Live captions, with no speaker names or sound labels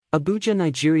Abuja,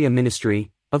 Nigeria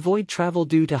Ministry, avoid travel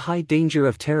due to high danger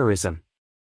of terrorism.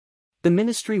 The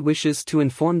ministry wishes to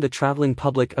inform the traveling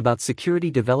public about security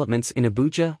developments in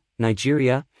Abuja,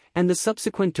 Nigeria, and the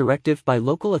subsequent directive by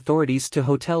local authorities to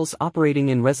hotels operating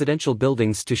in residential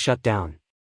buildings to shut down.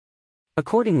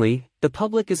 Accordingly, the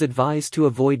public is advised to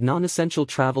avoid non-essential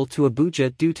travel to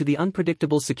Abuja due to the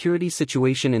unpredictable security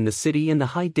situation in the city and the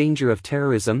high danger of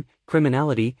terrorism,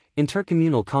 criminality,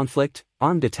 intercommunal conflict,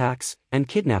 armed attacks, and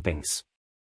kidnappings.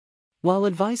 While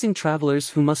advising travelers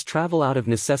who must travel out of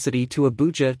necessity to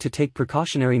Abuja to take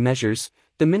precautionary measures,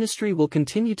 the ministry will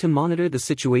continue to monitor the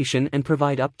situation and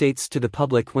provide updates to the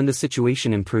public when the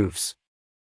situation improves.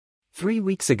 3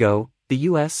 weeks ago, the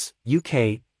US,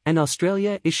 UK, and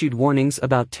Australia issued warnings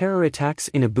about terror attacks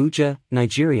in Abuja,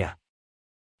 Nigeria.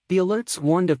 The alerts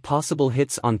warned of possible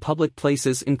hits on public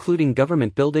places including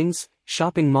government buildings,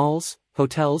 shopping malls,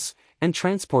 hotels, and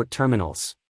transport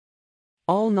terminals.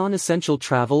 All non-essential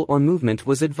travel or movement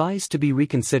was advised to be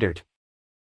reconsidered.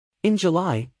 In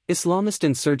July, Islamist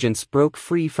insurgents broke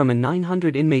free from a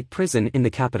 900-inmate prison in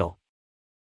the capital.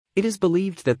 It is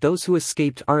believed that those who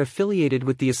escaped are affiliated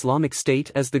with the Islamic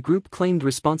State as the group claimed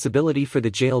responsibility for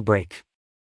the jailbreak.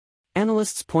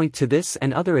 Analysts point to this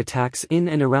and other attacks in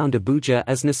and around Abuja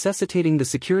as necessitating the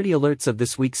security alerts of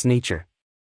this week's nature.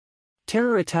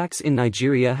 Terror attacks in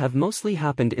Nigeria have mostly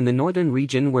happened in the northern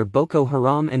region where Boko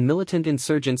Haram and militant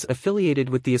insurgents affiliated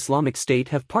with the Islamic State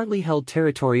have partly held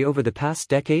territory over the past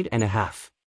decade and a half.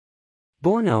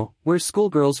 Borno, where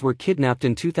schoolgirls were kidnapped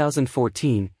in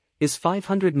 2014, is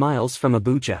 500 miles from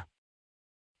Abuja.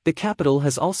 The capital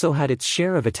has also had its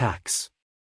share of attacks.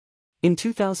 In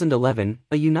 2011,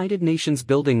 a United Nations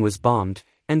building was bombed,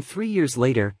 and 3 years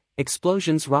later,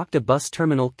 explosions rocked a bus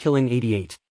terminal killing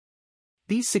 88.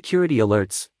 These security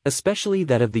alerts, especially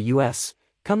that of the US,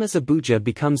 come as Abuja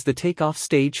becomes the takeoff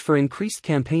stage for increased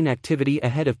campaign activity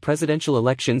ahead of presidential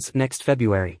elections next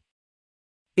February.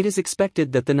 It is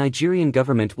expected that the Nigerian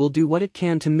government will do what it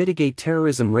can to mitigate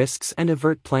terrorism risks and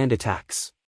avert planned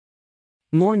attacks.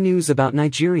 More news about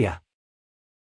Nigeria.